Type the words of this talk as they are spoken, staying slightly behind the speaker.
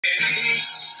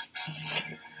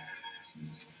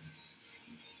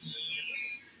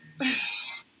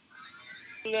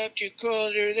Left you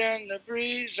colder than the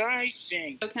breeze, I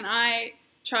think. So can I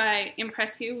try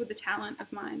impress you with the talent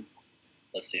of mine?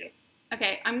 Let's see it.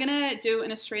 Okay, I'm gonna do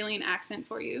an Australian accent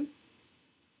for you.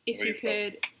 If Where you you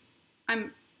could,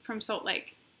 I'm from Salt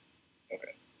Lake.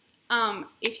 Okay.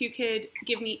 If you could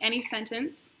give me any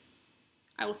sentence,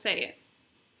 I will say it.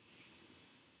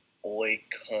 Oi,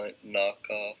 cunt, knock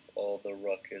off all the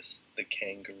ruckus. The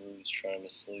kangaroo's trying to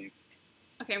sleep.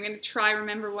 Okay, I'm gonna try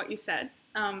remember what you said.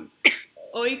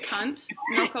 Oi, cunt,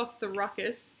 knock off the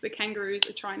ruckus. The kangaroos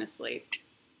are trying to sleep.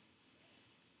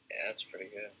 Yeah, that's pretty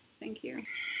good. Thank you.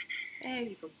 Hey,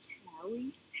 you from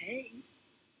Cali? Hey.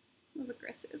 That was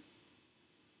aggressive.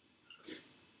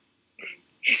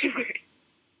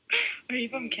 Are you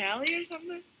from Cali or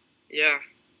something? Yeah.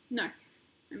 No,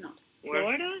 I'm not. Where?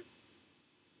 Florida?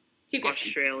 Keep going.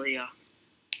 Australia.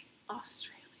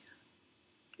 Australia.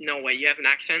 No way, you have an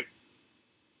accent?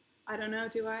 I don't know,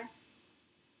 do I?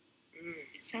 You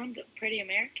sound pretty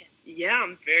American. Yeah,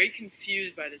 I'm very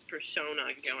confused by this persona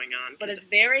going on. But it's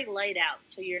very light out,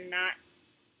 so you're not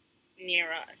near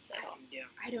us at all. Yeah.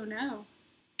 I don't know.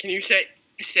 Can you say,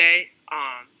 sit,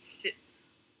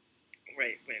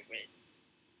 wait.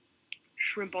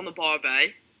 Shrimp on the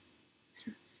barbie.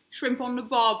 Shrimp on the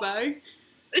barbie.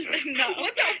 No.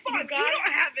 What the fuck? You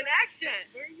don't have an accent.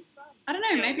 Where are you from? I don't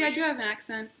know, maybe I do have an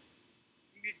accent.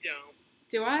 You don't.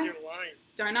 Do I? You're lying.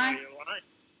 Don't No, I? you're lying.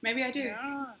 Maybe I do.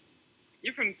 Yeah.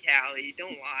 You're from Cali.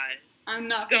 Don't lie. I'm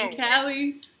not Don't. from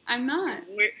Cali. I'm not.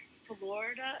 Where?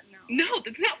 Florida? No. No,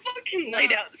 that's not fucking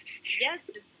light out. Yes,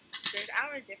 there's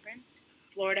hour difference.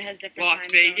 Florida has different Las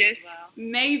time Vegas? zones as well.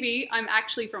 Maybe I'm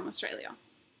actually from Australia.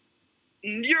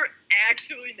 You're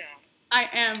actually not. I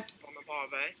am On the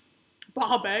barbie.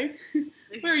 Barbie.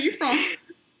 Where are you from?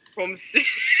 From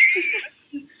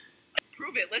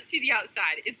Prove it. Let's see the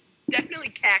outside. It's definitely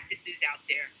cactuses out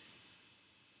there.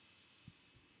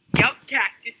 Yup,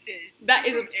 cactuses. That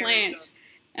is a From plant. Arizona.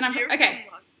 And I'm You're okay.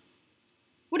 from-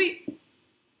 What do you?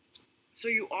 So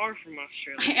you are from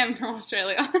Australia. I am from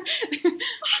Australia. What the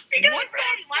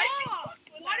fuck?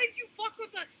 Why did you fuck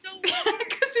with us so long?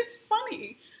 Because it's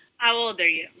funny. How old are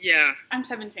you? Yeah. I'm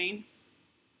 17.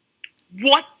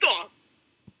 What the?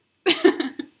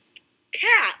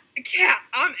 Cat,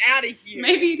 I'm out of here.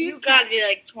 Maybe it is. You gotta be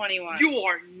like 21. You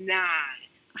are not.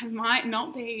 I might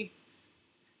not be.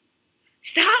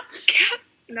 Stop, Cat.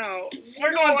 No,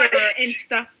 we're going to the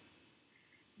Insta.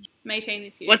 May 18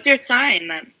 this year. What's your sign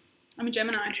then? I'm a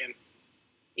Gemini. Jim.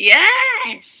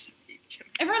 Yes!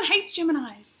 Everyone hates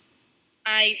Geminis.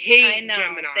 I Hate know,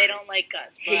 Geminis. they don't like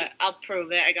us, but Hate. I'll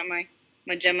prove it. I got my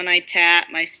Gemini tat,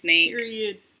 my snake.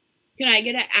 Period. Can I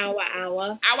get an hour? Ow,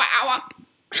 ow.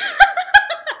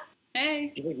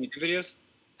 Hey. Do you make YouTube videos?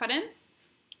 Pardon? Do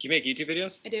you make YouTube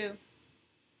videos? I do.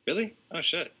 Really? Oh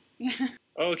shit. Yeah.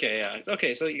 Oh, okay, yeah. It's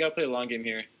okay, so you gotta play a long game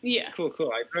here. Yeah. Cool.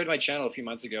 I started my channel a few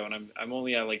months ago, and I'm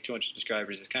only at like 200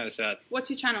 subscribers. It's kind of sad. What's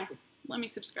your channel? Let me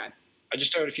subscribe. I just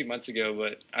started a few months ago,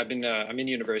 but I'm in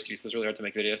university, so it's really hard to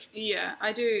make videos. Yeah,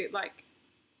 I do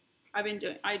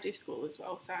school as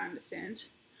well, so I understand.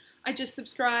 I just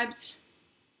subscribed.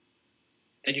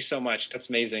 Thank you so much. That's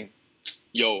amazing.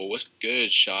 Yo, what's good,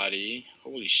 Shotty?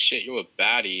 Holy shit, you're a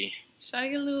baddie.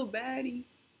 Shotty a little baddie.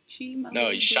 She my No,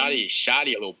 little Shotty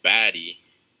a little baddie.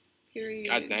 Period.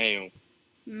 God damn.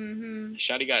 Mm-hmm.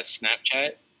 Shotty got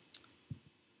Snapchat?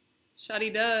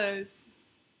 Shotty does.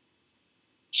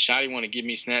 Shotty wanna give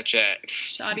me Snapchat.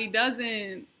 Shotty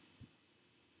doesn't.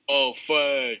 Oh,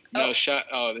 fuck. No,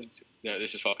 Oh.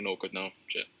 this is fucking awkward now.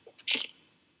 Shit.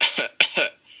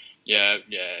 yeah,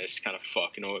 it's kind of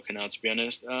fucking awkward now, to be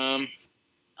honest.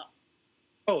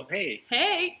 Oh, hey.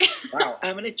 Hey. Wow.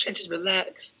 I'm in the trenches,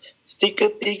 relax. Stick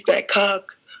a big fat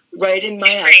cock right in my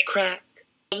ass crack.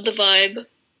 Love the vibe.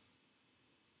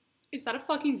 Is that a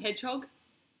fucking hedgehog?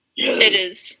 It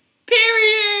is.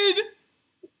 Period.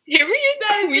 Period.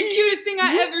 That is the cutest thing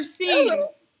I've ever seen.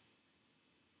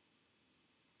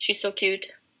 She's so cute.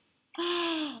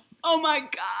 Oh my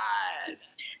god.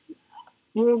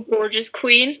 You're a gorgeous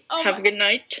queen. Oh Have my- a good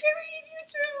night.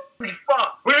 Period, you too.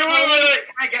 Fuck. Wait. Can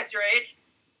I guess your age?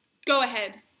 Go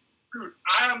ahead. Dude,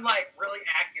 I'm like really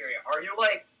accurate. Are you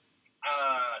like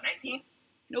 19?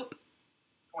 Nope.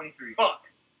 23. Fuck.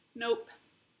 Nope.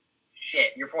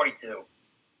 Shit, you're 42.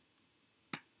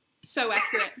 So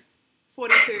accurate.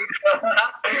 42.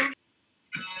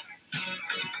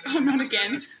 Oh, not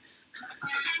again.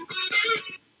 Not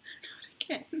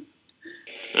again.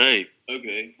 Hey,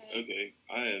 okay.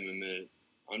 I am a minute.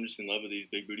 I'm just in love with these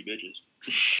big booty bitches.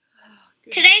 Oh,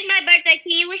 Good. Today's my birthday.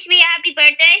 Can you wish me a happy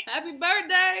birthday? Happy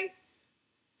birthday.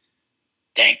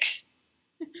 Thanks.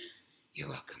 You're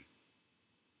welcome.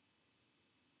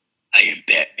 I am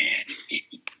Batman.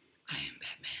 I am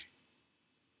Batman.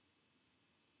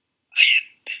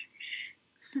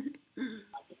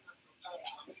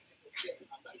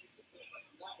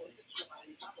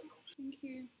 Thank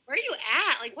you. Where are you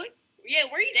at? Like, what? Yeah,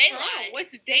 where are you Daylight. from?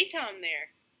 What's the daytime there?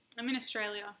 I'm in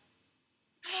Australia.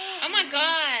 Oh my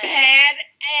god.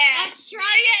 Badass.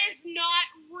 Australia is not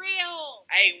real.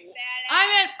 Hey,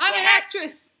 I'm What an hap-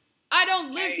 actress. I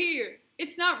don't live Hey. here.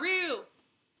 It's not real.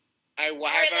 hey,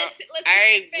 what All right, happened? let's see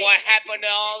Hey, your face. what Let's see happened your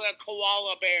to all the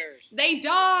koala bears? They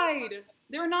died.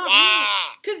 They're not real.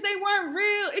 Why? Because they weren't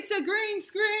real. It's a green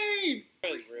screen.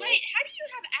 Really real. Wait, how do you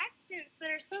have accents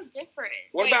that are so different?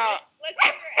 What Wait, about- let's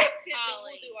hear your accent, then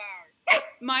Ollie. we'll do ours.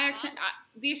 My accent,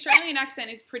 the Australian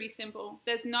accent is pretty simple.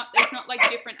 There's not like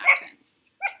different accents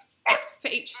for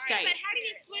each All state. right, but how do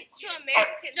you switch to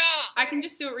American? Stop. I can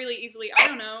just do it really easily. I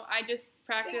don't know. I just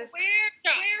practice.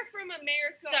 Where from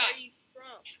America are you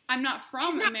from? I'm not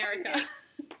from America.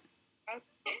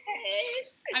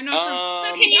 I'm not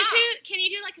So Um, can you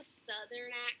do like a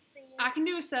southern accent? from. I can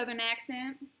do a southern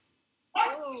accent.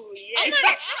 Oh, yeah. It's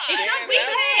not- it's not too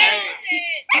bad.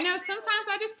 You know, sometimes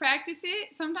I just practice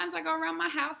it. Sometimes I go around my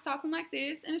house talking like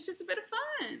this, and it's just a bit of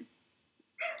fun.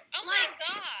 Oh my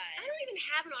god. I don't even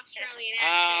have an Australian all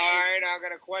accent. right, I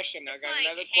got a question. I It's got like,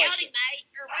 another howdy, question. mate.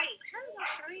 Or wait, how does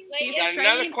Australian Wait, I It's got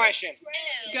Australian- another question.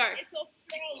 Go. It's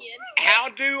Australian. How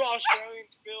do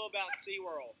Australians feel about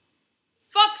SeaWorld?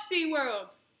 Fuck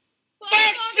SeaWorld.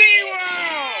 Fuck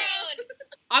SeaWorld!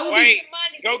 I will Wait,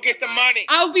 be. go get the money.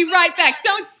 I'll be right back.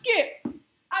 Don't skip.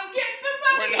 I'm getting the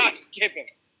money. We're not skipping.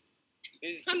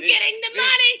 I'm getting the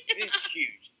money. This is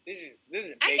huge. This is a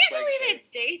big I can't breakthrough. believe it's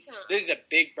daytime. This is a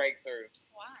big breakthrough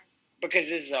Why? because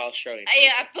this is Australian.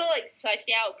 I feel like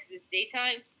psyched out because it's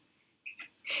daytime.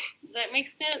 Does that make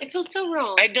sense? It feels so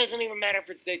wrong. It doesn't even matter if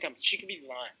it's daytime. She could be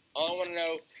lying. All I want to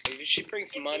know is if she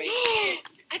brings some money. I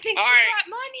think All she right. got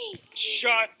money.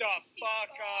 Shut the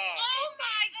fuck up. Oh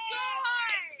my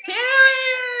god.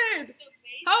 Period.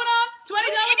 Hold on. $20 What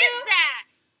is bill. that?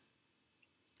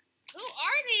 Who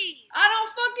are these? I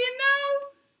don't fucking know.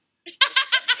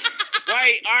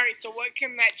 Wait, all right. So what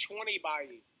can that 20 buy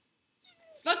you?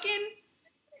 Fucking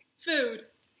food.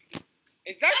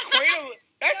 Is that Queen?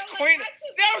 That's Queen.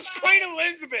 That was Queen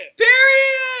Elizabeth.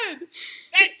 Period.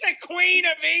 That's the Queen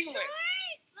of England.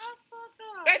 Oh,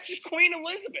 fuck off. That's Queen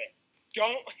Elizabeth.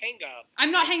 Don't hang up.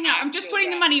 I'm not hanging out. I'm I just still putting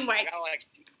the got- money away.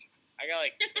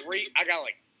 I got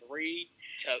like 3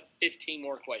 to 15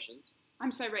 more questions.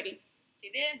 I'm so ready. She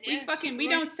did. We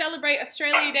don't celebrate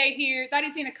Australia Day here. That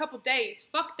is in a couple days.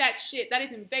 Fuck that shit. That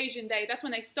is Invasion Day. That's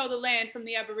when they stole the land from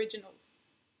the Aboriginals.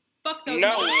 Fuck those No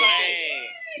motherfuckers. way.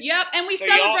 Yep, and we So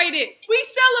celebrate it. We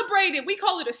celebrate it. We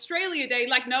call it Australia Day.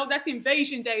 Like, no, that's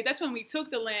Invasion Day. That's when we took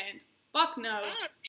the land. Fuck no.